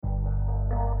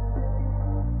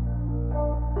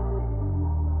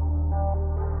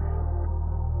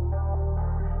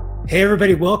Hey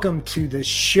everybody, welcome to the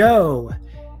show.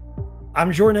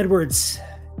 I'm Jordan Edwards.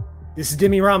 This is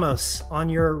Demi Ramos on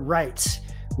your right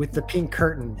with the pink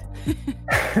curtain.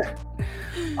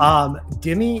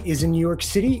 Demi is in New York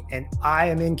City and I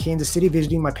am in Kansas City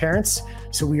visiting my parents.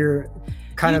 So we're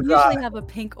kind of usually have a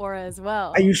pink aura as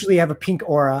well. I usually have a pink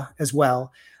aura as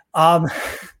well.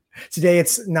 Today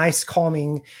it's nice,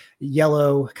 calming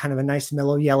yellow, kind of a nice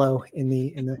mellow yellow in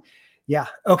the yeah.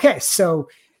 Okay, so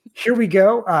here we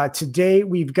go. Today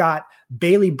we've got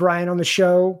Bailey Bryan on the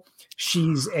show.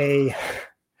 She is a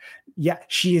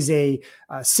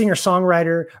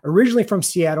singer-songwriter, originally from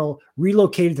Seattle,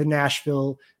 relocated to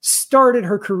Nashville, started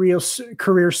her career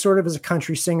sort of as a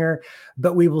country singer,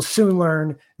 but we will soon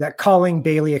learn that calling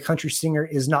Bailey a country singer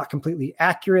is not completely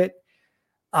accurate.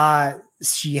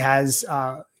 She has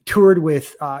toured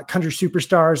with country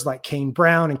superstars like Kane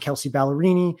Brown and Kelsey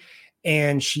Ballerini,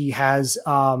 and she has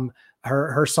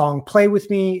her song "Play With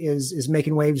Me" is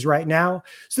making waves right now.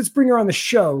 So let's bring her on the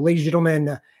show, ladies and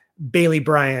gentlemen. Bailey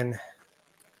Bryan.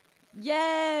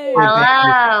 Yay!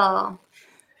 Hello.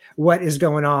 What is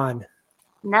going on?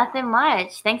 Nothing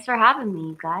much. Thanks for having me,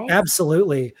 you guys.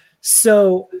 Absolutely.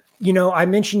 So, I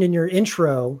mentioned in your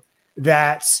intro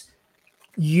that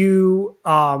you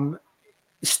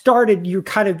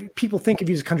people think of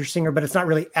you as a country singer, but it's not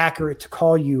really accurate to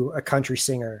call you a country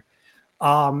singer.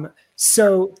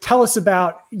 So tell us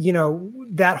about,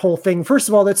 that whole thing. First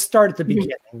of all, let's start at the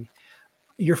beginning.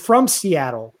 You're from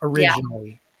Seattle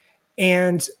originally,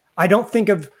 and I don't think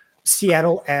of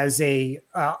Seattle as a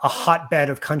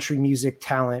hotbed of country music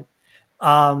talent.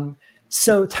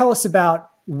 So tell us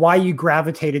about why you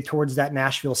gravitated towards that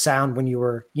Nashville sound when you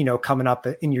were, coming up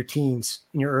in your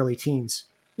early teens.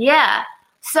 Yeah.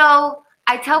 So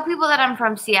I tell people that I'm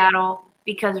from Seattle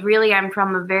because really I'm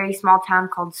from a very small town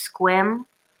called Sequim,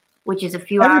 which is a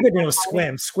few hours. Everybody knows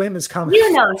Sequim. Sequim is coming.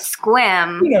 You know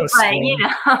Sequim.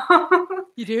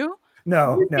 You do?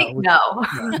 No.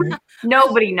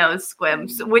 Nobody knows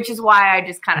Sequim, which is why I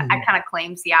just kind of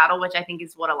claim Seattle, which I think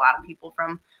is what a lot of people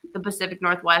from the Pacific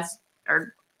Northwest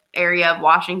or area of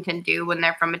Washington do when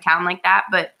they're from a town like that.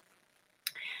 But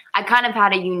I kind of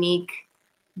had a unique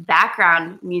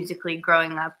background musically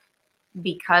growing up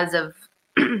because of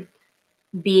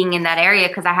being in that area,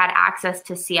 because I had access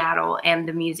to Seattle and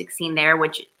the music scene there,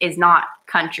 which is not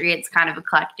country. It's kind of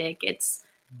eclectic. It's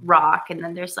rock, and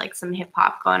then there's like some hip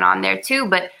hop going on there too.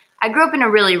 But I grew up in a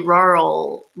really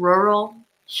rural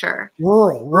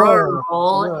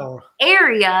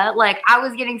area. Like I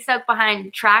was getting stuck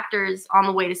behind tractors on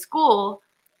the way to school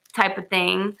type of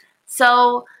thing.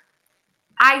 So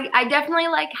I definitely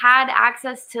had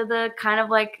access to the kind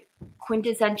of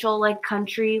quintessential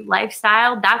country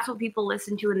lifestyle. That's what people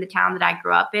listen to in the town that I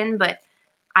grew up in. But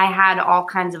I had all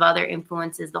kinds of other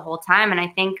influences the whole time. And I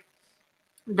think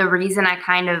the reason I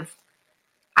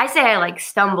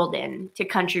stumbled into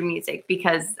country music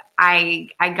because I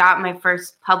got my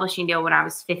first publishing deal when I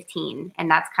was 15, and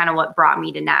that's kind of what brought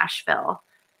me to Nashville.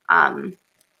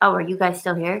 Are you guys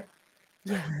still here?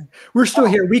 Yeah, we're still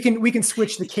here. We can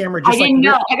switch the camera. I didn't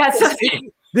know. I got so scared.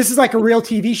 This is like a real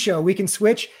TV show. We can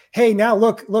switch. Hey, now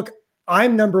look,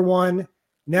 I'm number one.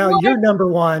 Now you're number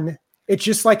one. It's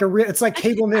just like it's like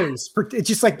cable news. It's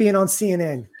just like being on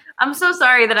CNN. I'm so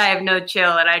sorry that I have no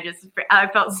chill, and I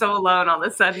felt so alone all of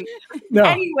a sudden. No.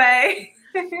 Anyway,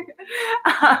 this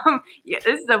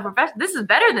is so professional. This is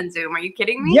better than Zoom. Are you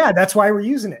kidding me? Yeah, that's why we're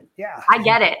using it. Yeah, I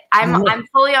get it. I'm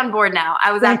fully on board now.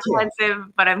 I was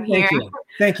apprehensive, but I'm here.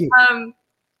 Thank you.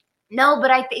 No,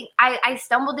 but I think I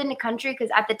stumbled into country because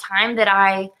at the time that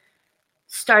I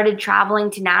started traveling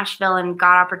to Nashville and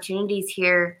got opportunities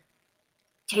here,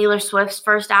 Taylor Swift's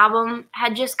first album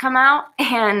had just come out,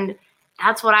 and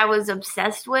that's what I was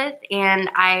obsessed with. And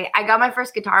I got my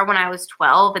first guitar when I was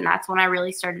 12, and that's when I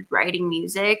really started writing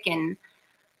music. And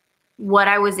what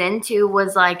I was into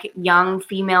was young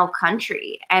female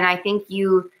country. And I think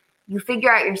you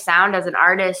figure out your sound as an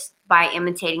artist by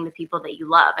imitating the people that you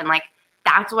love. And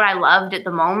that's what I loved at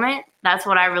the moment. That's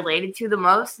what I related to the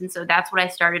most. And so that's what I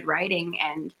started writing.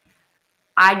 And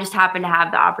I just happened to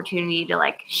have the opportunity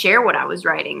to share what I was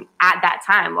writing at that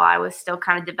time while I was still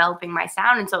kind of developing my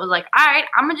sound. And so it was all right,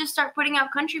 I'm going to just start putting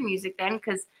out country music then,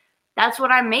 because that's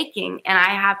what I'm making. And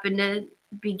I happen to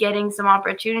be getting some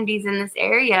opportunities in this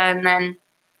area. And then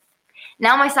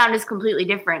now my sound is completely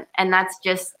different. And that's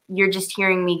just, you're just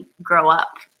hearing me grow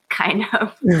up, kind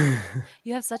of.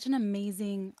 You have such an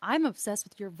amazing, I'm obsessed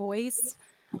with your voice,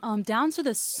 down to the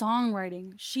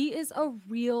songwriting. She is a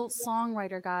real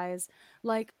songwriter, guys.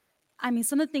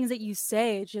 Some of the things that you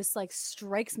say just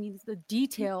strikes me, the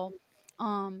detail,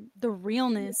 the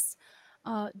realness.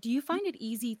 Do you find it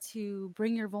easy to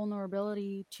bring your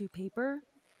vulnerability to paper?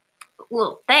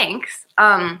 Well, thanks.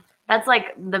 That's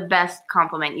like the best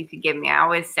compliment you could give me. I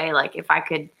always say, like, if I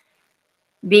could,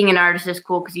 being an artist is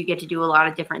cool because you get to do a lot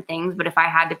of different things. But if I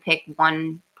had to pick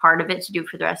one part of it to do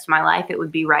for the rest of my life, it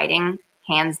would be writing,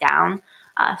 hands down.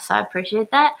 So I appreciate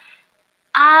that.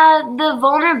 The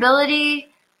vulnerability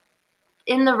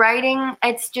in the writing,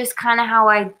 it's just kind of how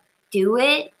I do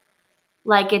it.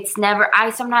 Like, it's never,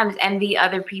 I sometimes envy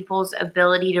other people's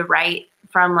ability to write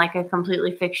from like a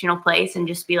completely fictional place and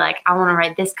just be like, I want to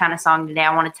write this kind of song today.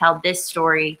 I want to tell this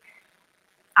story.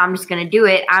 I'm just going to do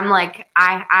it. I'm like,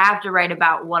 I have to write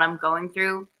about what I'm going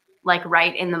through, like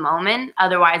right in the moment.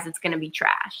 Otherwise it's going to be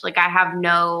trash. Like I have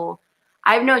no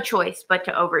choice but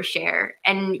to overshare.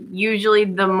 And usually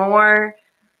the more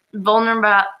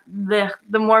vulnerable,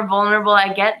 the more vulnerable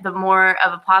I get, the more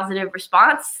of a positive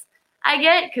response I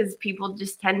get, because people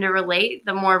just tend to relate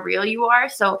the more real you are.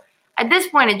 So at this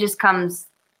point, it just comes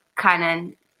kind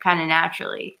of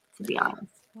naturally, to be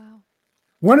honest. Wow.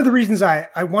 One of the reasons I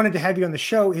wanted to have you on the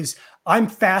show is I'm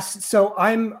fast. So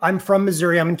I'm from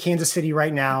Missouri. I'm in Kansas City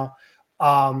right now.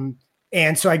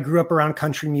 And so I grew up around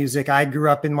country music. I grew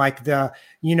up in like the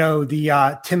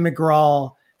Tim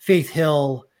McGraw, Faith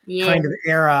Hill kind of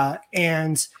era.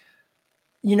 And,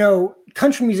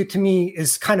 country music to me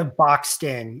is kind of boxed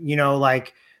in,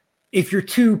 like if you're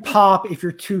too pop, if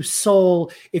you're too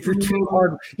soul, if you're too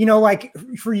hard, like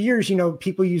for years,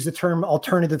 people use the term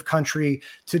alternative country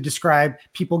to describe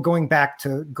people going back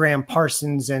to Graham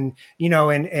Parsons and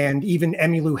even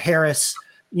Emmylou Harris,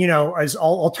 as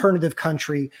all alternative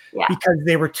country because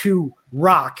they were too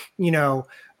rock,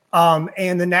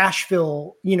 and the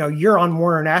Nashville, you're on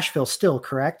Warner Nashville still,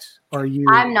 correct? Or you?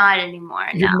 I'm not anymore.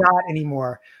 You're not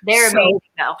anymore. They're amazing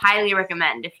though. Highly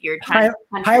recommend if you're trying.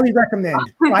 Highly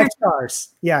recommend. 5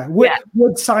 stars. Yeah.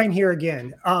 Would sign here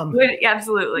again.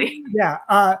 Absolutely. Yeah.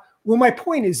 Well, my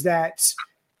point is that,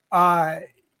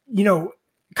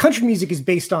 country music is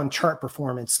based on chart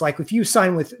performance. Like if you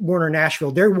sign with Warner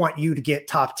Nashville, they want you to get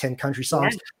top 10 country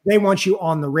songs. Yeah. They want you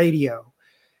on the radio.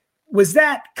 Was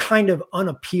that kind of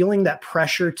unappealing, that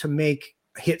pressure to make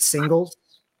hit singles?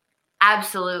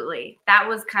 Absolutely. That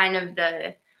was kind of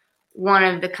one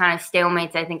of the kind of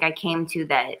stalemates I think I came to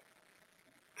that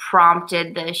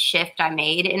prompted the shift I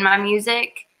made in my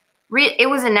music. It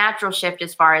was a natural shift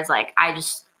as far as like, I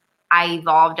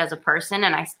evolved as a person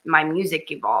and my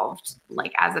music evolved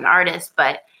like as an artist,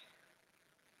 but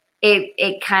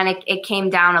it came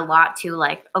down a lot to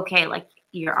like, okay, like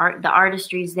the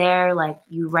artistry's there, like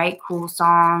you write cool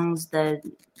songs, the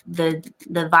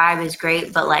vibe is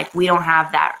great, but like we don't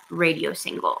have that radio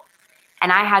single.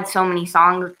 And I had so many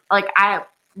songs, like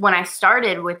when I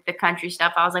started with the country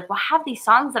stuff, I was like, well, I have these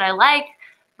songs that I like,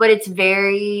 but it's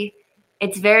very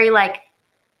like,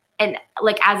 and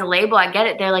like as a label, I get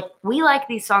it. They're like, we like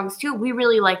these songs too. We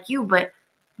really like you, but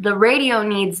the radio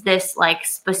needs this like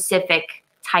specific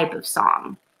type of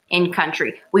song in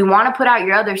country. We want to put out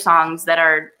your other songs that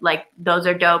are like, those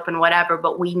are dope and whatever,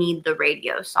 but we need the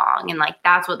radio song. And like,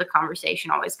 that's what the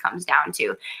conversation always comes down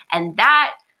to. And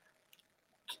that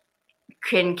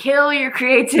can kill your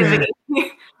creativity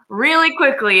really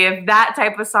quickly if that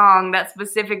type of song, that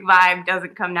specific vibe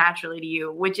doesn't come naturally to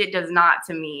you, which it does not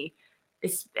to me,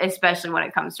 especially when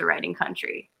it comes to writing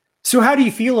country. So how do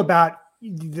you feel about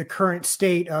the current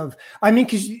state of,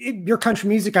 because your country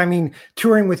music,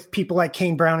 touring with people like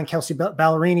Kane Brown and Kelsey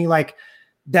Ballerini, like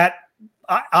that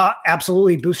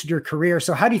absolutely boosted your career.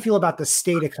 So how do you feel about the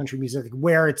state of country music,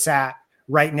 where it's at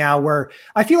right now, where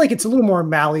I feel like it's a little more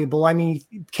malleable?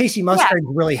 Casey Musgrave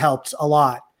really helped a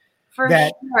lot. For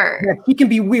sure. That he can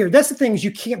be weird. That's the thing, is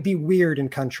you can't be weird in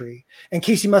country. And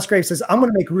Casey Musgrave says, I'm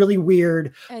going to make really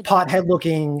weird pothead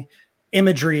looking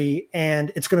imagery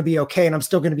and it's going to be okay. And I'm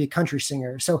still going to be a country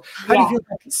singer. So how do you feel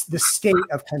about the state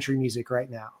of country music right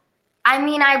now?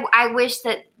 I wish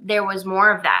that there was more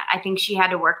of that. I think she had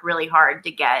to work really hard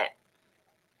to get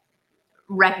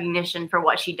recognition for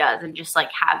what she does and just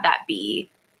like have that be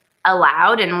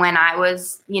allowed. And when I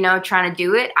was, trying to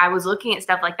do it, I was looking at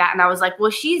stuff like that and I was like,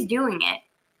 well, she's doing it.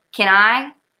 Can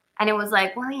I? And it was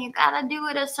like, well, you got to do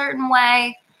it a certain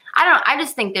way. I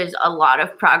just think there's a lot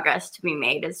of progress to be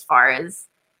made as far as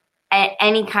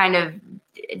any kind of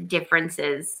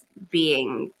differences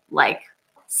being like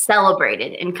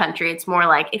celebrated in country. It's more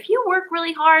like if you work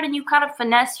really hard and you kind of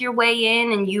finesse your way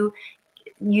in and you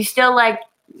still like,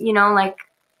 like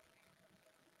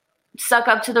suck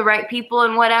up to the right people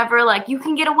and whatever, like you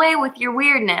can get away with your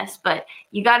weirdness, but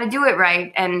you got to do it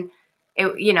right. And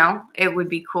it would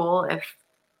be cool if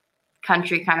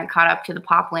country kind of caught up to the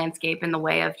pop landscape in the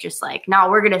way of just like, no,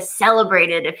 we're going to celebrate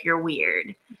it if you're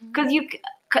weird. Because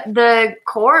the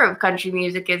core of country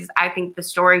music is, I think, the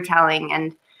storytelling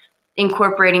and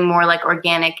incorporating more like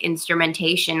organic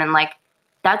instrumentation. And like,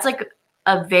 that's like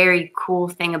a very cool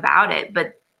thing about it.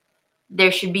 But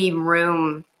there should be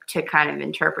room to kind of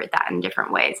interpret that in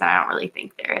different ways. And I don't really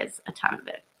think there is a ton of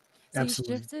it. So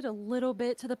Absolutely. you shifted a little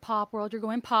bit to the pop world. You're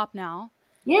going pop now.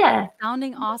 Yeah.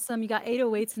 Sounding awesome. You got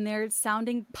 808s in there. It's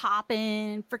sounding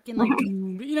poppin', freaking like,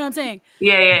 you know what I'm saying?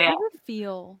 Yeah. How does it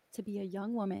feel to be a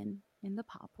young woman in the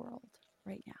pop world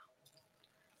right now?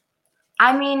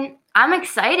 I mean, I'm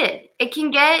excited. It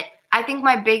can get, I think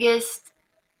my biggest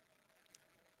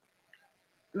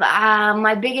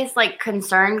like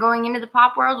concern going into the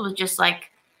pop world was just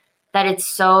like that it's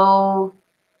so,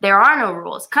 there are no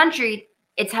rules. Country,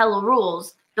 it's hella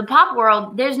rules. The pop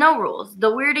world, there's no rules.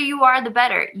 The weirder you are, the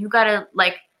better. You gotta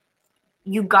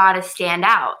stand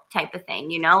out type of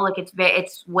thing, you know? Like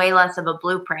it's way less of a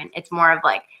blueprint. It's more of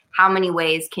like, how many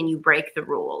ways can you break the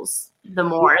rules? The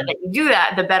more that you do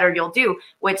that, the better you'll do.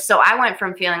 So I went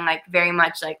from feeling like very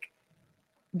much like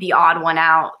the odd one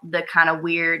out, the kind of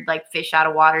weird, like fish out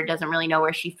of water, doesn't really know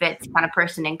where she fits kind of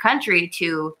person in country,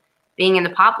 to being in the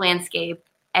pop landscape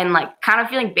and like kind of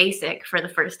feeling basic for the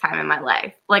first time in my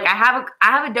life. Like I have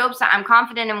a dope sound. I'm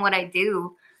confident in what I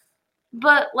do,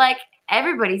 but like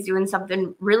everybody's doing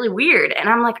something really weird. And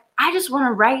I'm like, I just want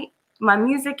to write my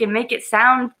music and make it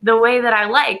sound the way that I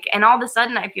like. And all of a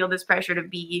sudden I feel this pressure to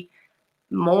be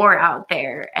more out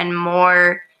there and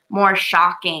more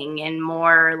shocking and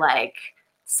more like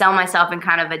sell myself in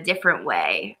kind of a different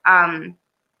way.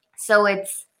 So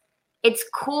it's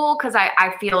cool because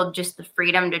I feel just the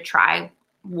freedom to try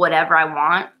whatever I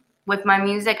want with my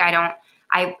music.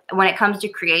 When it comes to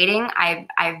creating,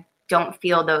 I don't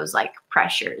feel those like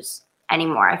pressures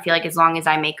anymore. I feel like as long as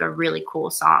I make a really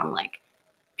cool song, like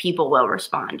people will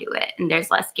respond to it and there's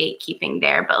less gatekeeping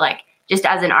there. But like just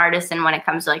as an artist and when it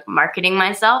comes to like marketing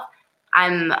myself,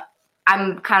 I'm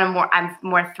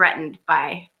more threatened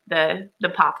by the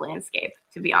pop landscape,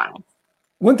 to be honest.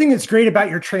 One thing that's great about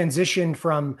your transition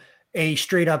from a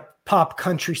straight up pop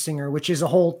country singer, which is a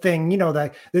whole thing, you know,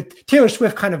 the Taylor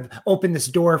Swift kind of opened this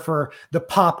door for the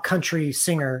pop country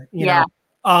singer, you know,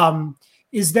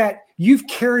 is that you've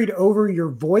carried over, your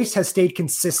voice has stayed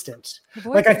consistent.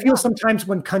 Like I feel sometimes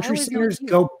when country singers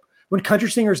go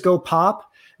pop,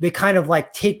 they kind of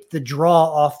like take the draw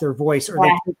off their voice, or they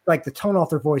take like the tone off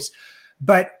their voice.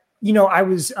 But you know,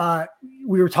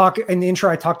 we were talking in the intro,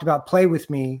 I talked about Play With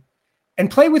Me, and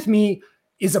Play With Me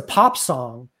is a pop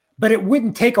song, but it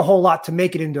wouldn't take a whole lot to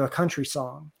make it into a country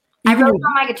song. I wrote it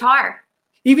on my guitar.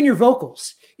 Even your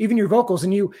vocals.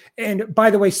 And by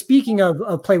the way, speaking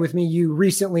of Play With Me, you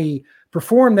recently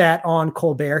performed that on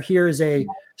Colbert. Here is a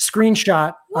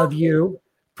screenshot of you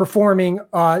performing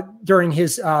during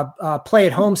his Play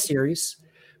at Home series,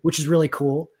 which is really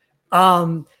cool.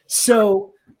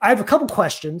 So I have a couple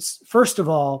questions. First of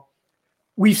all,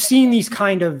 we've seen these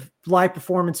kind of live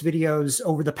performance videos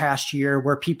over the past year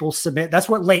where people submit. That's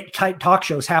what late type talk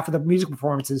shows, half of the music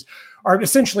performances are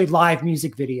essentially live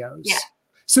music videos. Yeah.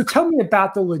 So tell me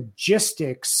about the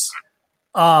logistics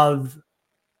of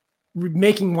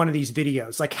making one of these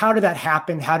videos. Like, how did that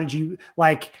happen? How did you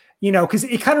because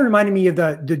it kind of reminded me of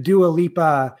the Dua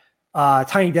Lipa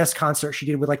Tiny Desk concert she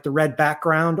did with like the red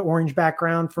background, orange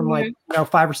background from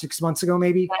 5 or 6 months ago,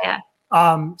 maybe. Yeah.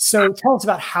 So tell us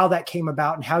about how that came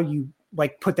about and how you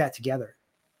like put that together.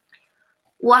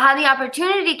 Well, how the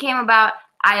opportunity came about,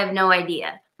 I have no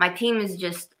idea. My team is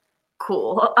just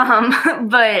cool.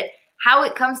 But how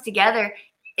it comes together,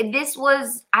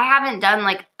 I haven't done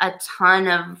like a ton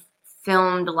of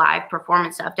filmed live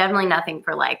performance stuff. Definitely nothing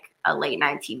for like a late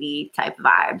night TV type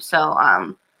vibe. So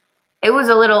it was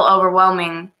a little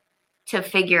overwhelming to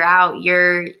figure out.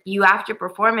 You have to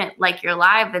perform it like you're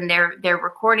live, and they're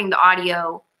recording the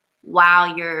audio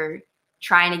while you're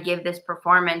trying to give this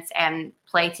performance and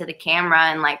play to the camera.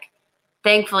 And like,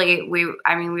 thankfully we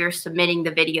were submitting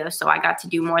the video, so I got to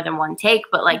do more than one take,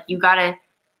 but like you got to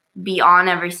be on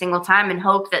every single time and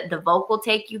hope that the vocal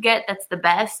take you get that's the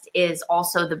best is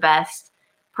also the best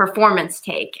performance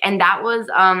take. And that was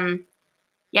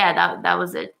that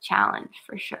was a challenge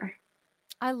for sure.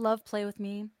 I love Play With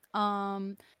Me.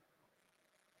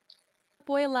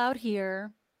 Boy Loud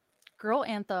Here, girl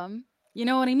anthem. You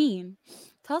know what I mean?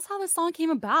 Tell us how this song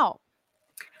came about.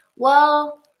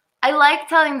 Well, I like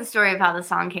telling the story of how the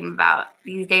song came about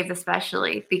these days,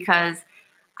 especially because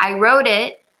I wrote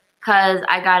it because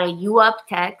I got a "You Up"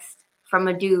 text from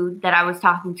a dude that I was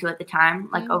talking to at the time,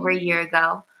 like over a year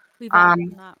ago. We've all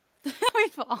done that.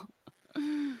 We've all.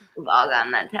 We've all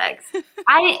gotten that text.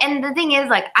 And the thing is,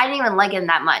 like, I didn't even like him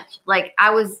that much. Like,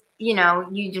 I was, you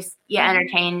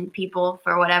entertain people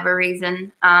for whatever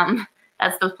reason.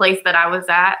 That's the place that I was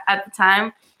at the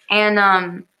time. And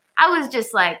I was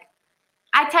just like,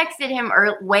 I texted him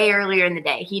way earlier in the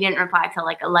day. He didn't reply till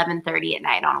like 11:30 at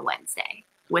night on a Wednesday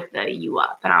with the "you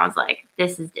up," and I was like,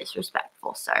 "This is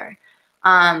disrespectful, sir."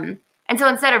 And so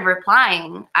instead of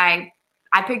replying, I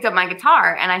picked up my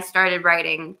guitar and I started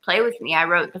writing "Play With Me." I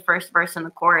wrote the first verse and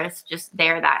the chorus just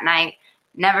there that night.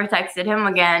 Never texted him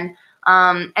again.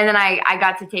 And then I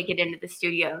got to take it into the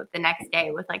studio the next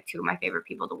day with like two of my favorite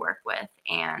people to work with,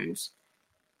 and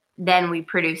then we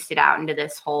produced it out into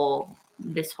this whole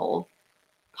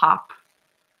pop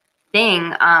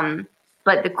thing.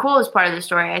 But the coolest part of the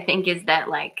story, I think, is that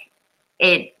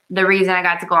the reason I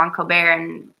got to go on Colbert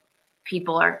and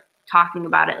people are talking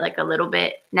about it like a little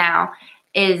bit now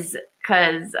is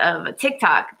because of a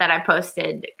TikTok that I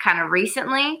posted kind of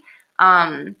recently.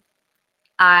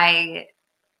 I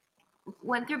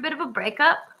went through a bit of a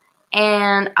breakup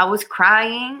and I was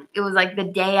crying. It was like the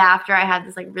day after I had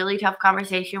this like really tough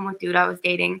conversation with dude I was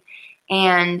dating,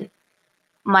 and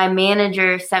my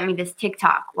manager sent me this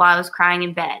TikTok while I was crying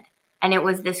in bed. And it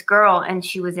was this girl, and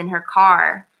she was in her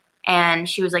car, and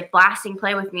she was like blasting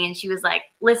 "Play With Me." And she was like,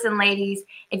 "Listen, ladies,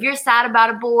 if you're sad about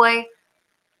a boy,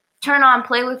 turn on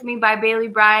 "Play With Me" by Bailey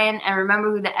Bryan and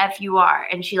remember who the F you are."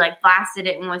 And she like blasted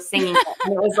it and was singing it.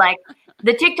 And it was like,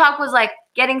 the TikTok was like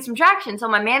getting some traction. So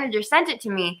my manager sent it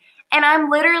to me, and I'm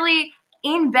literally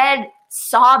in bed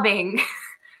sobbing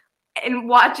and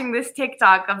watching this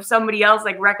TikTok of somebody else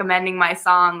like recommending my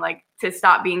song, like to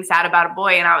stop being sad about a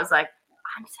boy. And I was like,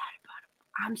 I'm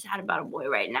sad about a boy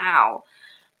right now.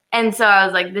 And so I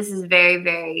was like, this is very,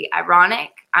 very ironic.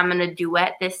 I'm going to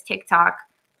duet this TikTok,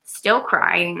 still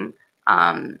crying,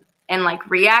 and like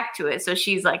react to it. So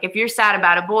she's like, if you're sad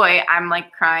about a boy, I'm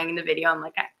like crying in the video. I'm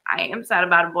like, I am sad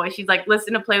about a boy. She's like,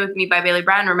 listen to "Play With Me" by Bailey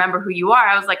Bryan. Remember who you are.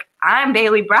 I was like, I'm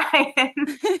Bailey Bryan.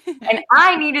 And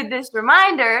I needed this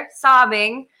reminder,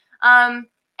 sobbing. And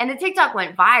the TikTok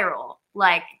went viral,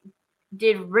 like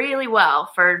did really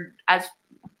well for as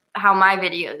how my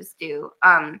videos do.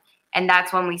 And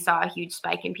that's when we saw a huge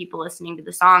spike in people listening to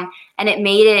the song. And it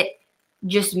made it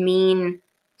just mean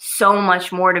so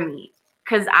much more to me,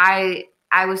 because I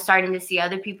was starting to see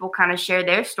other people kind of share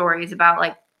their stories about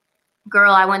like,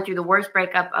 girl, I went through the worst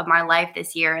breakup of my life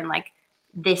this year, and like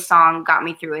this song got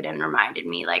me through it and reminded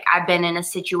me, like, I've been in a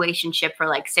situationship for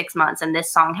like 6 months and this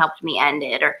song helped me end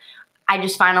it. Or I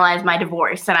just finalized my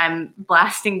divorce and I'm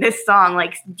blasting this song,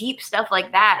 like deep stuff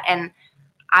like that. And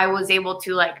I was able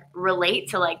to like relate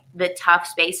to like the tough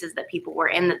spaces that people were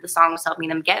in that the song was helping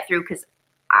them get through, because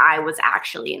I was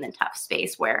actually in a tough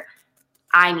space where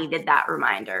I needed that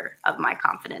reminder of my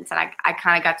confidence. And I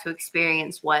kind of got to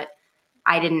experience what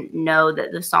I didn't know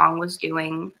that the song was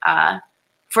doing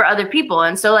for other people.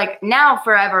 And so like now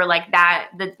forever, like that,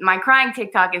 my crying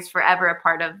TikTok is forever a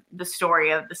part of the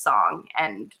story of the song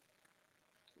and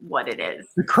what it is.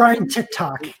 The crying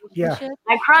TikTok. Yeah.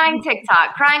 My crying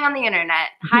TikTok, crying on the internet.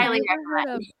 Highly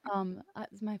recommend.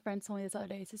 My friend told me this other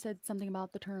day. She said something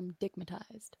about the term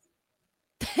 "dickmatized."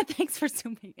 Thanks for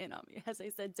zooming in on me as I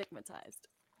said "dickmatized."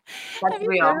 That's Have you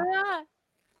real. heard of that?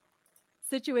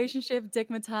 Situationship,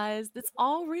 dickmatized. It's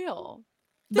all real.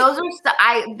 Those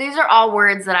are these are all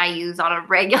words that I use on a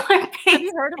regular basis. Have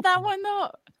you heard of that one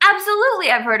though? Absolutely,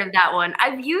 I've heard of that one.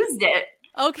 I've used it.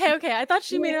 Okay. I thought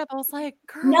she made it up. I was like,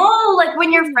 girl. No, like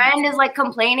when your friend is like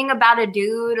complaining about a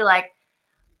dude, like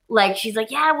she's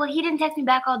like, yeah, well, he didn't text me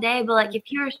back all day, but like if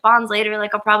he responds later,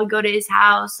 like I'll probably go to his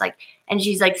house, like, and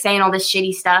she's like saying all this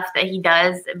shitty stuff that he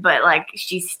does, but like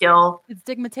she's still It's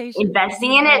stigmatization.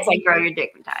 Investing in it. It's like, girl, you're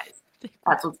dickmatized.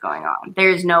 That's what's going on.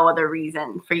 There's no other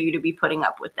reason for you to be putting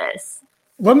up with this.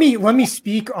 Let me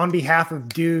speak on behalf of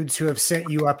dudes who have sent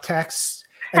you up texts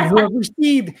and who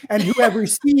have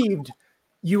received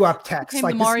you up texts.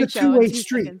 Like, this is a two-way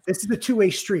street. Seconds. This is a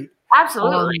two-way street.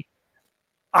 Absolutely.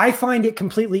 I find it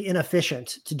completely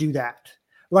inefficient to do that.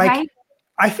 Like, Right?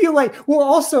 I feel like, well,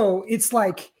 also it's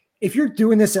like, if you're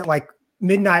doing this at like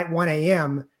midnight, 1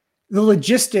 a.m., the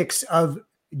logistics of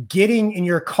getting in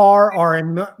your car, or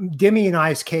in Demi and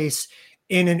I's case,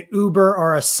 in an Uber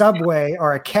or a subway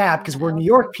or a cab, because we're New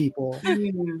York people,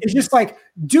 it's just like,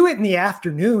 do it in the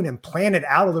afternoon and plan it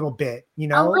out a little bit, you A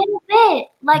know? little bit.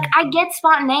 Like, I get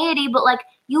spontaneity, but like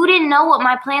you didn't know what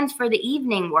my plans for the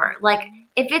evening were. Like,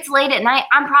 if it's late at night,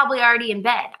 I'm probably already in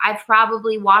bed. I've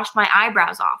probably washed my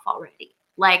eyebrows off already.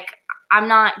 Like, I'm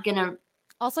not gonna.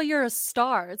 Also, you're a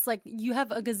star. It's like you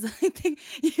have a gazillion thing.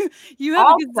 You have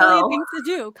a gazillion things to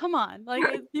do. Come on, like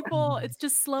people. It's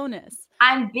just slowness.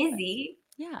 I'm busy.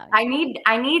 Yeah.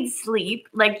 I need sleep.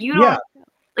 Like you Yeah. don't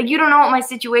like you don't know what my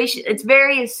situation. It's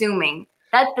very assuming.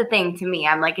 That's the thing to me.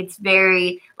 I'm like, it's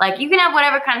very like you can have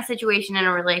whatever kind of situation in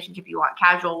a relationship you want,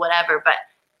 casual, whatever, but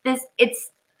it's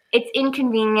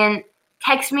inconvenient.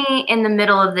 Text me in the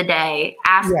middle of the day,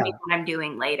 ask Yeah. me what I'm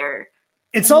doing later.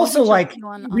 It's And also we'll like check you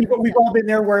on we've all been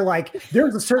there where like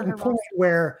there's a certain her point roster.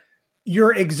 where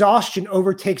your exhaustion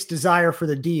overtakes desire for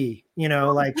the D, you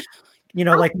know, like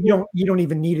like you don't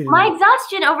even need it My anymore.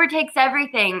 exhaustion overtakes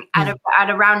everything at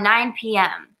around 9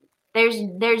 p.m.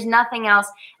 There's nothing else.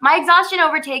 My exhaustion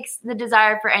overtakes the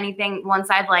desire for anything once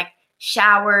I've like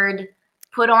showered,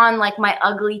 put on like my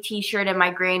ugly t-shirt and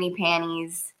my granny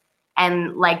panties,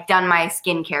 and like done my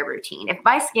skincare routine. If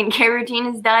my skincare routine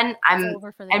is done, I'm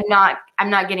not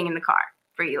getting in the car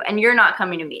for you, and you're not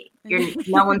coming to me.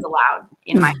 No one's allowed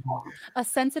in my home. A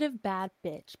sensitive bad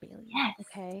bitch, Bailey. Yes.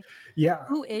 Okay. Yeah.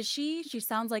 Who is she? She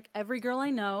sounds like every girl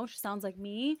I know. She sounds like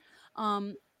me.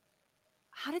 Where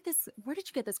did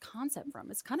you get this concept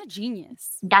from? It's kind of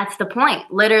genius. That's the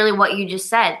point. Literally what you just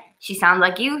said. She sounds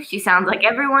like you. She sounds like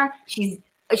everyone. She's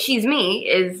me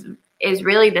is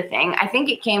really the thing. I think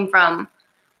it came from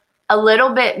a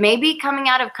little bit, maybe coming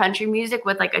out of country music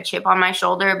with like a chip on my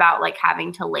shoulder about like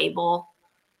having to label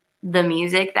the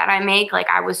music that I make. Like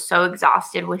I was so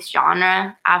exhausted with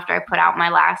genre after I put out my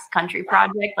last country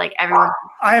project. Like everyone.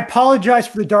 I apologize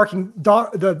for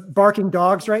the barking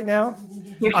dogs right now.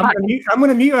 I'm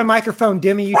gonna mute my microphone.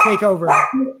 Demi, you take over.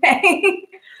 Okay.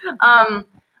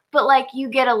 But like you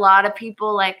get a lot of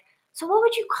people like, so what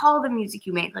would you call the music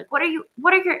you make? Like, what are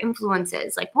your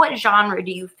influences? Like, what genre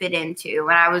do you fit into?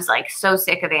 And I was like so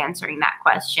sick of answering that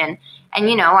question.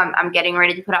 And I'm getting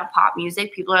ready to put out pop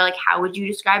music. People are like, how would you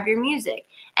describe your music?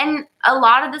 And a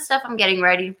lot of the stuff I'm getting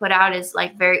ready to put out is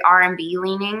like very R&B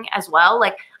leaning as well.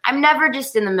 Like I'm never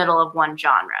just in the middle of one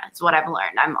genre. It's what I've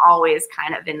learned. I'm always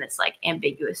kind of in this like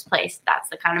ambiguous place. That's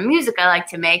the kind of music I like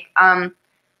to make.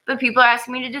 But people are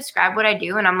asking me to describe what I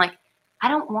do, and I'm like, I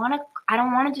don't want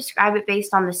to describe it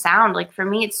based on the sound. Like for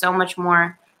me, it's so much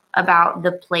more about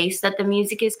the place that the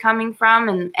music is coming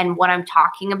from and what I'm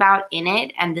talking about in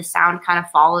it, and the sound kind of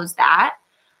follows that.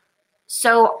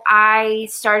 So I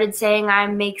started saying I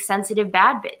make sensitive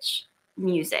bad bitch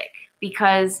music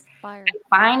because Fire. I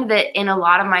find that in a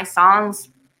lot of my songs,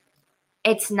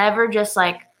 it's never just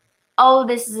like, oh,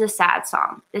 this is a sad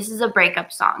song. This is a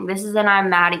breakup song. This is an I'm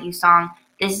mad at you song.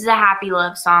 This is a happy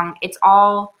love song. It's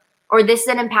all, or this is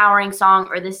an empowering song,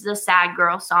 or this is a sad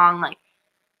girl song. Like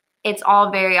it's all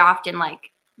very often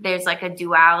like there's like a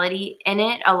duality in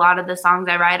it. A lot of the songs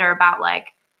I write are about like,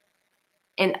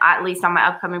 and at least on my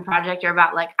upcoming project, are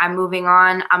about like, I'm moving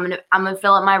on. I'm gonna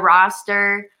fill up my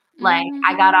roster. Like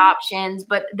I got options.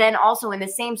 But then also in the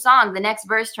same song, the next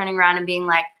verse turning around and being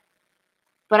like,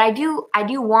 but I do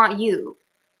want you.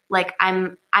 Like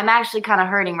I'm actually kind of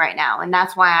hurting right now. And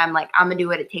that's why I'm like, I'm gonna do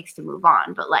what it takes to move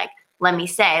on. But like, let me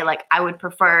say, like, I would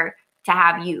prefer to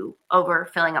have you over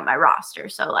filling up my roster.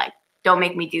 So like, don't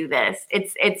make me do this.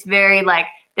 It's very like,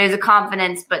 there's a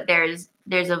confidence, but there's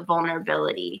a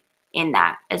vulnerability in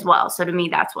that as well. So to me,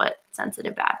 that's what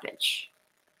sensitive bad bitch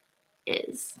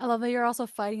is. I love that you're also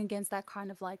fighting against that kind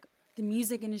of like the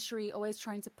music industry always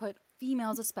trying to put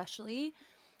females especially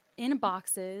in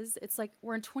boxes. It's like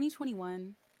we're in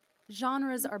 2021.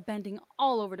 Genres are bending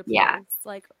all over the place. Yeah.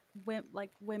 Like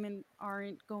women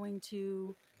aren't going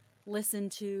to listen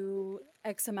to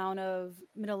X amount of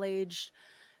middle-aged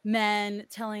men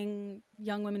telling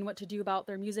young women what to do about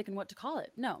their music and what to call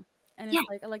it. No. And it's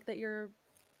like, I like that you're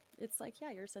a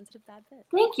sensitive bad bitch.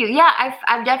 Thank you. Yeah,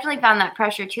 I've definitely found that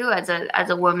pressure too as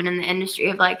a woman in the industry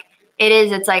of like,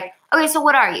 it's like, okay, so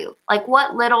what are you? Like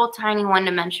what little tiny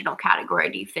one-dimensional category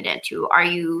do you fit into? Are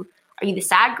you the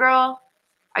sad girl?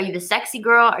 Are you the sexy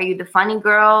girl? Are you the funny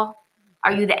girl?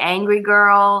 Are you the angry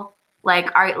girl?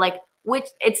 Like which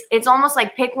it's almost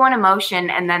like pick one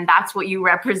emotion and then that's what you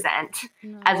represent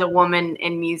as a woman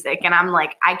in music. And I'm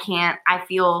like, I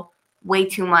feel way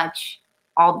too much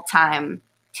all the time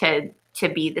to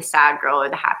be the sad girl or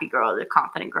the happy girl or the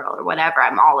confident girl or whatever.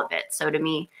 I'm all of it. So to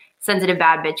me, sensitive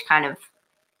bad bitch kind of,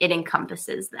 it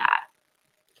encompasses that.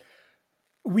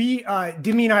 We,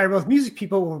 Demi and I are both music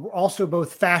people. We're also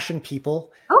both fashion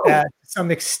people to some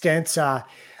extent.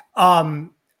 And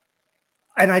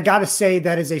I got to say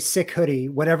that is a sick hoodie,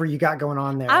 whatever you got going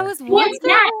on there. I was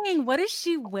wondering, what is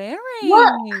she wearing?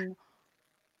 Look.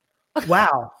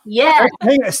 Wow. Yeah.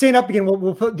 Stand up again.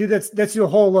 We'll do this. Let's do a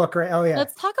whole look. Right? Oh yeah.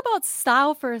 Let's talk about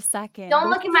style for a second. Don't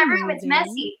look in my room. It's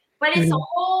messy, but it's a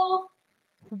whole.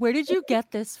 Where did you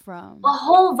get this from? A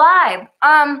whole vibe.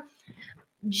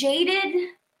 Jaded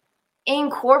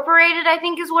Incorporated, I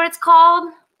think is what it's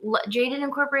called. Jaded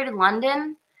Incorporated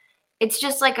London. It's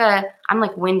just like I'm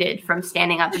like winded from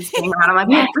standing up and standing around on my I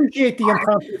bed. appreciate the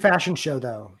impromptu fashion show,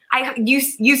 though.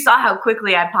 You saw how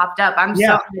quickly I popped up. I'm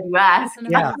so glad you asked.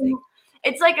 Yeah.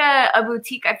 It's like a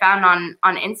boutique I found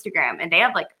on Instagram, and they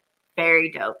have like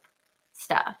very dope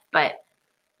stuff. But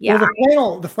yeah,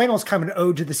 well, the flannel is kind of an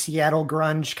ode to the Seattle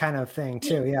grunge kind of thing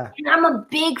too. Yeah, and I'm a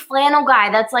big flannel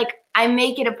guy. That's like I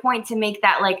make it a point to make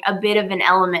that like a bit of an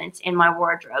element in my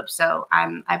wardrobe. So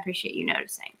I appreciate you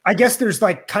noticing. I guess there's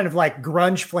like kind of like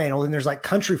grunge flannel, and there's like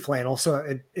country flannel, so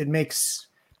it makes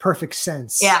perfect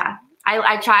sense. Yeah,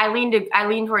 I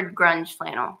lean toward grunge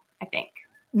flannel, I think.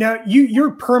 Now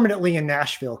you're permanently in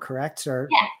Nashville, correct? Yeah.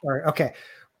 Or okay.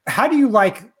 How do you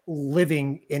like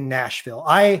living in Nashville?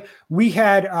 We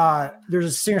had there's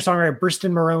a singer-songwriter,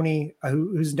 Briston Maroney,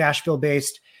 who's Nashville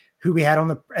based, who we had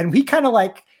on and he kind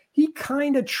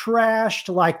of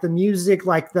trashed like the music,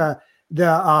 like the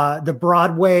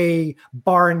Broadway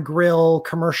bar and grill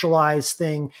commercialized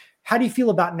thing. How do you feel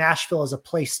about Nashville as a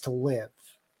place to live?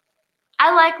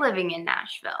 I like living in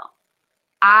Nashville.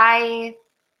 I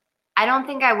don't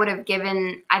think I would have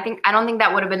I don't think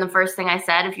that would have been the first thing I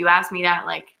said if you asked me that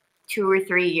like 2 or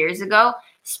 3 years ago,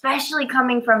 especially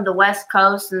coming from the West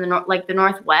Coast and the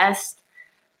Northwest.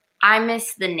 I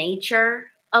miss the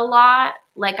nature a lot.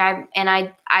 Like I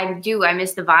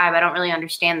miss the vibe. I don't really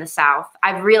understand the South.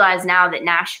 I've realized now that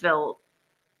Nashville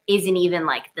isn't even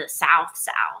like the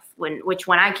South. When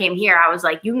I came here, I was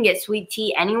like, you can get sweet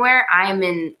tea anywhere. I am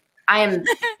in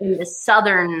the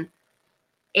Southern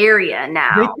area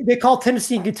now. They call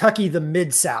Tennessee and Kentucky the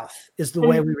Mid-South is the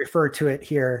way we refer to it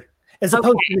here, as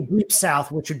opposed to the Deep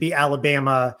South, which would be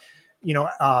Alabama,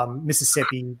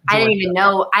 Mississippi. Georgia. I didn't even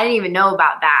know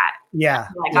about that. Yeah.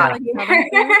 But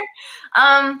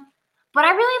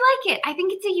I really like it. I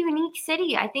think it's a unique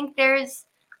city. I think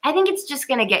it's just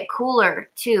going to get cooler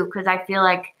too, because I feel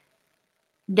like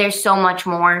there's so much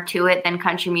more to it than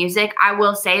country music. I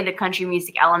will say the country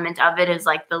music element of it is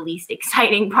like the least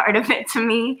exciting part of it to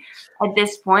me at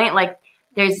this point. Like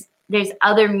there's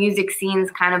other music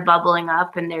scenes kind of bubbling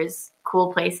up, and there's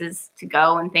cool places to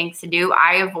go and things to do.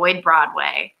 I avoid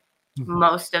Broadway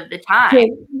most of the time. So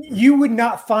you would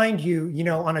not find you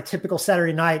on a typical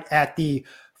Saturday night at the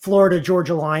Florida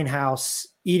Georgia Line House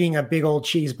eating a big old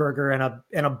cheeseburger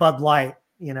and a Bud Light,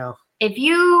 If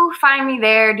you find me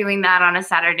there doing that on a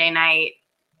Saturday night,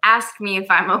 ask me if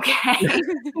I'm okay.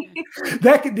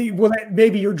 That could be,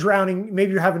 maybe you're drowning.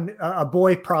 Maybe you're having a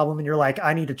boy problem and you're like,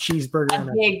 I need a cheeseburger.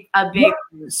 A big,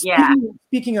 yeah.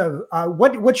 Speaking of,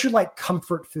 what's your like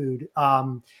comfort food?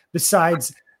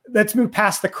 Besides, let's move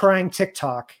past the crying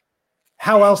TikTok.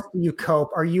 How else do you cope?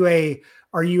 Are you I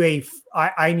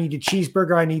need a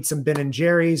cheeseburger. I need some Ben and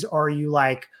Jerry's. Or are you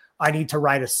like, I need to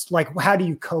write how do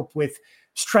you cope with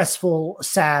stressful,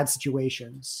 sad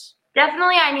situations?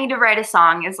 Definitely, I need to write a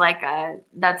song is like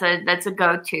that's a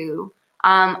go-to.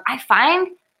 I find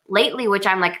lately, which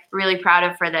I'm like really proud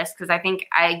of for this, because I think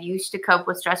I used to cope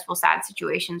with stressful, sad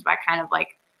situations by kind of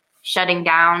like shutting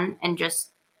down and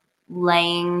just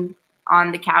laying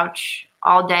on the couch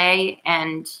all day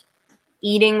and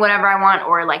eating whatever I want,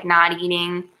 or like not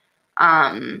eating,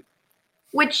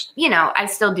 which, I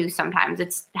still do sometimes.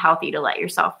 It's healthy to let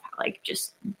yourself like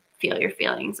just feel your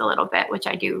feelings a little bit, which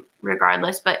I do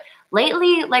regardless. But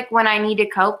lately, like when I need to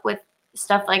cope with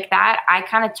stuff like that, I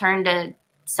kind of turn to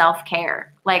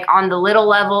self-care, like on the little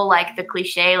level, like the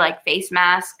cliche, like face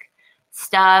mask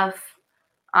stuff.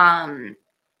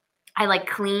 I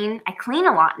clean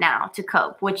a lot now to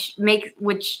cope, which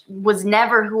was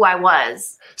never who I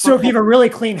was. So if you have a really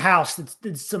clean house,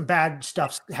 some bad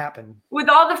stuff happen. With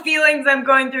all the feelings I'm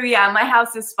going through, yeah, my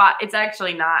house is it's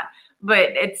actually not, but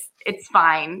it's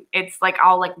fine. It's like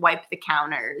I'll like wipe the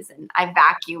counters and I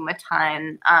vacuum a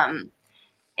ton.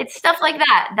 It's stuff like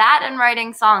that. That and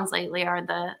writing songs lately are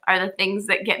the things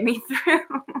that get me through.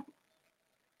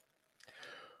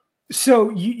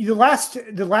 So the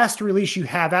last release you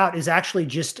have out is actually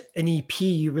just an EP.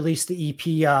 You released the EP,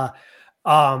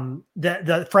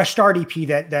 the Fresh Start EP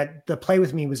that the Play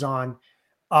With Me was on.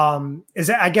 Is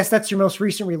that, I guess that's your most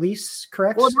recent release,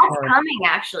 correct? Well, that's coming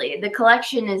actually. The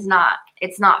collection it's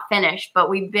not finished, but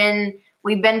we've been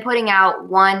putting out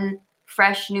one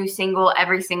fresh new single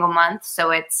every single month.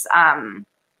 So it's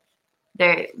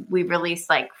we released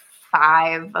like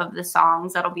 5 of the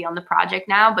songs that'll be on the project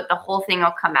now, but the whole thing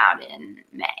will come out in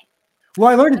May. Well,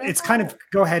 I learned it's kind of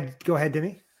go ahead,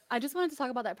 Demi. I just wanted to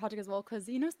talk about that project as well, because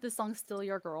this song's Still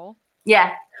Your Girl.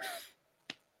 Yeah.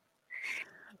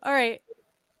 All right.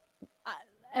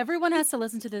 Everyone has to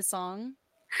listen to this song.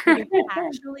 It's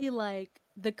actually like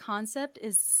the concept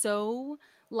is so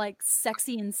like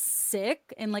sexy and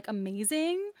sick and like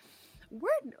amazing.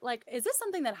 Where, like, is this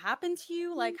something that happened to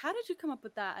you? Like, how did you come up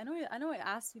with that? I know I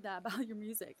asked you that about your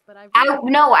music, but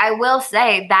I will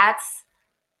say that's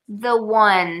the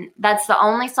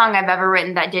only song I've ever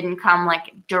written that didn't come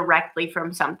like directly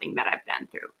from something that I've been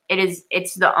through.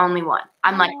 It's the only one.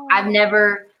 I'm like, I've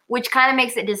never, which kind of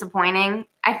makes it disappointing.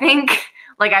 I think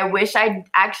like I wish I'd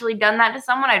actually done that to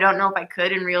someone. I don't know if I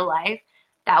could in real life.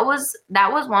 That was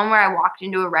one where I walked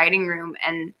into a writing room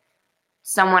and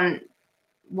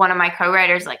one of my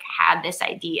co-writers like had this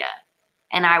idea,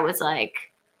 and I was like,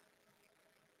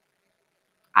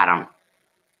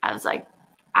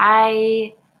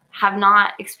 I have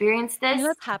not experienced this. You know,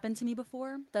 that's happened to me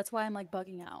before. That's why I'm like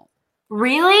bugging out.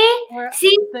 Really?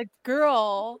 See, the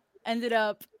girl ended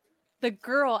up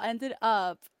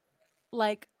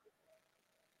like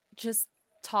just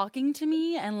talking to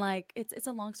me, and like it's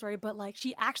a long story, but like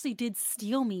she actually did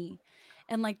steal me,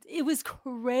 and like it was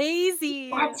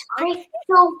crazy. That's crazy.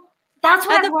 So that's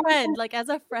what as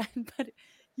a friend, but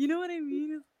you know what I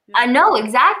mean? Yeah. I know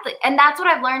exactly, and that's what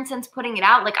I've learned since putting it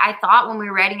out. Like I thought when we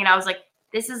were writing it, I was like,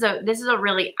 this is a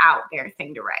really out there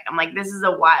thing to write. I'm like, this is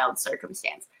a wild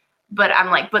circumstance. But I'm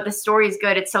like, but the story is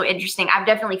good. It's so interesting. I've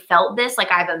definitely felt this. Like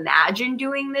I've imagined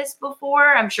doing this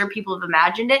before. I'm sure people have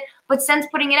imagined it. But since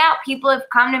putting it out, people have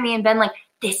come to me and been like,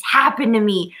 this happened to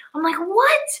me. I'm like,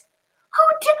 what?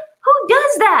 Who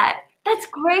does that? That's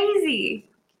crazy.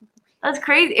 That's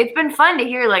crazy. It's been fun to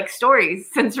hear like stories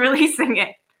since releasing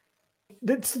it.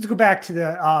 Let's go back to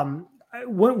the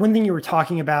one thing you were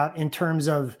talking about in terms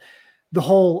of the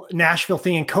whole Nashville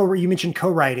thing, and you mentioned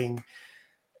co-writing.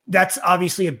 That's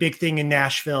obviously a big thing in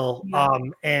Nashville. Yeah.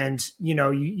 And you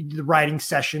know, the writing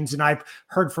sessions, and I've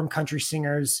heard from country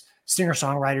singers,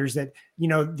 singer-songwriters that, you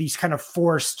know, these kind of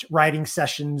forced writing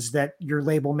sessions that your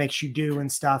label makes you do and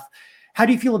stuff. How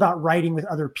do you feel about writing with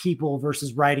other people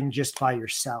versus writing just by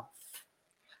yourself?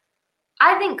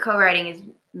 I think co-writing is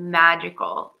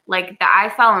magical. Like I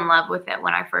fell in love with it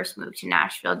when I first moved to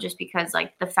Nashville, just because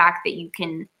like the fact that you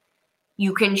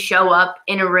can show up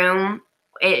in a room,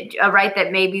 that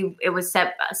maybe it was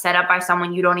set up by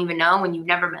someone you don't even know and you've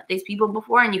never met these people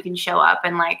before, and you can show up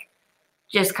and like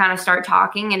just kind of start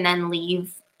talking and then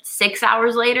leave 6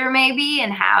 hours later maybe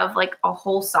and have like a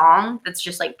whole song that's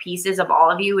just like pieces of all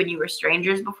of you when you were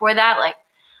strangers before that. Like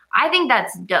I think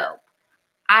that's dope.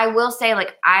 I will say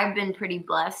like I've been pretty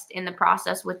blessed in the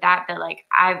process with that like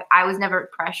I was never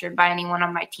pressured by anyone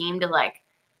on my team to like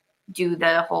do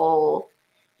the whole,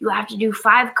 you have to do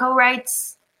 5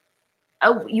 co-writes.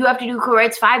 Oh, you have to do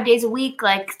co-writes 5 days a week.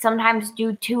 Like sometimes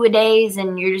do 2 a days,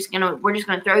 and we're just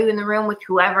gonna throw you in the room with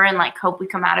whoever and like hope we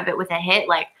come out of it with a hit.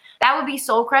 Like that would be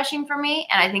soul crushing for me.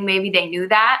 And I think maybe they knew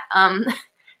that,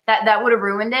 that would have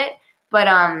ruined it. But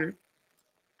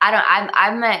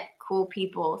I've met cool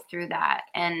people through that.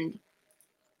 And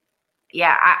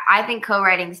yeah, I think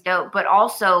co-writing is dope. But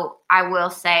also I will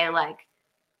say like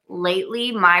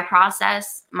lately my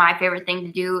favorite thing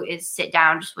to do is sit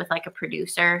down just with like a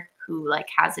producer who like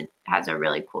has a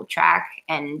really cool track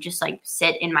and just like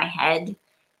sit in my head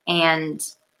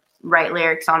and write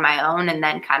lyrics on my own, and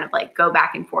then kind of like go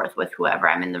back and forth with whoever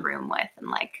I'm in the room with and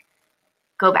like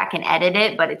go back and edit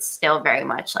it, but it's still very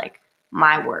much like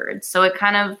my words. So it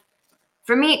kind of,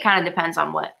 for me, it kind of depends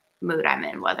on what mood I'm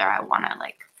in, whether I want to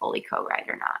like fully co-write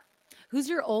or not. Who's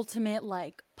your ultimate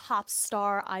like pop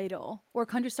star idol or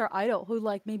country star idol who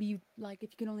like maybe you like, if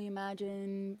you can only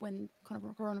imagine when kind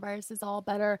of coronavirus is all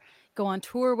better, go on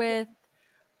tour with?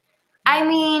 I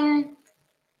mean,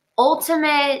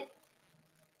 ultimate,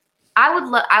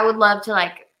 I would love to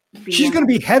like be. She's going to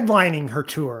be headlining her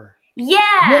tour.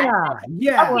 Yeah.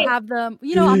 Okay. Have them,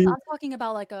 you know, I'm talking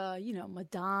about like a, you know,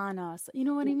 Madonna, you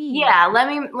know what I mean? Yeah,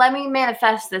 let me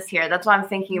manifest this here. That's why I'm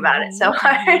thinking about it so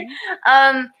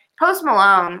hard. Post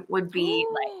Malone would be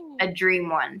like a dream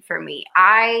one for me.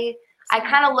 I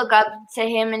kind of look up to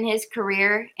him in his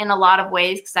career in a lot of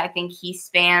ways because I think he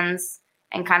spans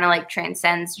and kind of like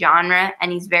transcends genre,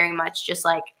 and he's very much just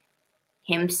like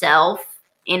himself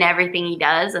in everything he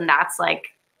does, and that's like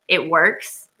it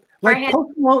works. Like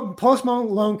Post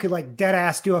Malone could like dead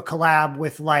ass do a collab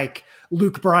with like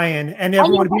Luke Bryan, and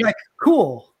everyone would be like,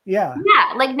 cool. Yeah.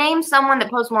 Yeah. Like name someone that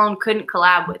Post Malone couldn't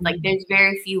collab with. Like there's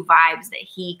very few vibes that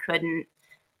he couldn't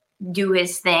do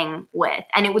his thing with,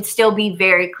 and it would still be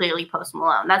very clearly Post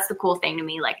Malone. That's the cool thing to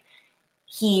me. Like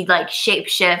he like shape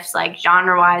shifts like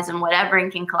genre wise and whatever,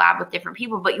 and can collab with different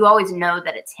people, but you always know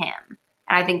that it's him.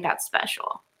 And I think that's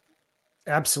special.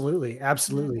 Absolutely.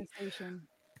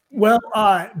 Well,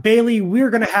 Bailey, we're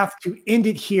going to have to end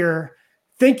it here.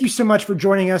 Thank you so much for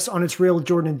joining us on It's Real with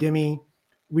Jordan and Demi.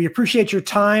 We appreciate your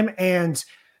time, and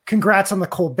congrats on the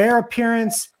Colbert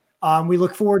appearance. We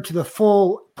look forward to the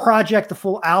full project, the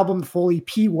full album, the full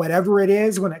EP, whatever it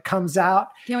is when it comes out.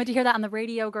 Can't wait to hear that on the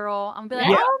radio, girl. I'm gonna be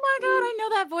like, Yeah. oh my God, I know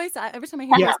that voice. Every time I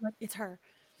hear this, I'm like, it's her.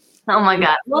 Oh my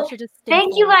God. Well, Should just stay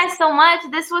thank you forward. guys so much.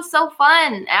 This was so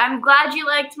fun. I'm glad you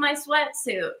liked my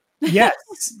sweatsuit. Yes,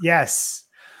 yes.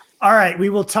 All right, we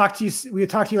will talk to you. We'll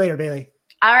talk to you later, Bailey.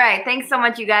 All right. Thanks so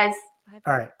much, you guys.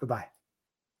 All right, bye-bye.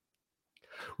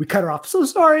 We cut her off. So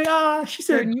sorry. She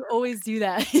said, Jordan, you always do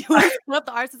that. You always put up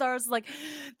the artist are like,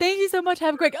 thank you so much.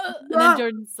 Have a great. And then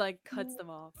Jordan's like cuts them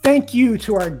off. thank you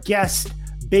to our guest,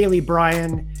 Bailey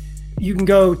Bryan. You can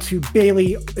go to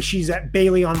Bailey. She's at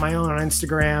Bailey on my own on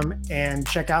Instagram and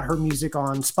check out her music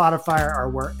on Spotify or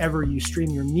wherever you stream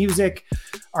your music.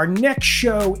 Our next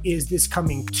show is this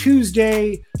coming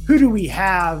Tuesday. Who do we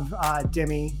have,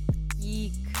 Demi?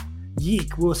 Yeek.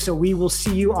 So we will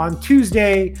see you on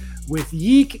Tuesday with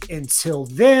Yeek. Until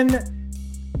then,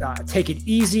 take it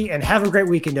easy and have a great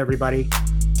weekend, everybody.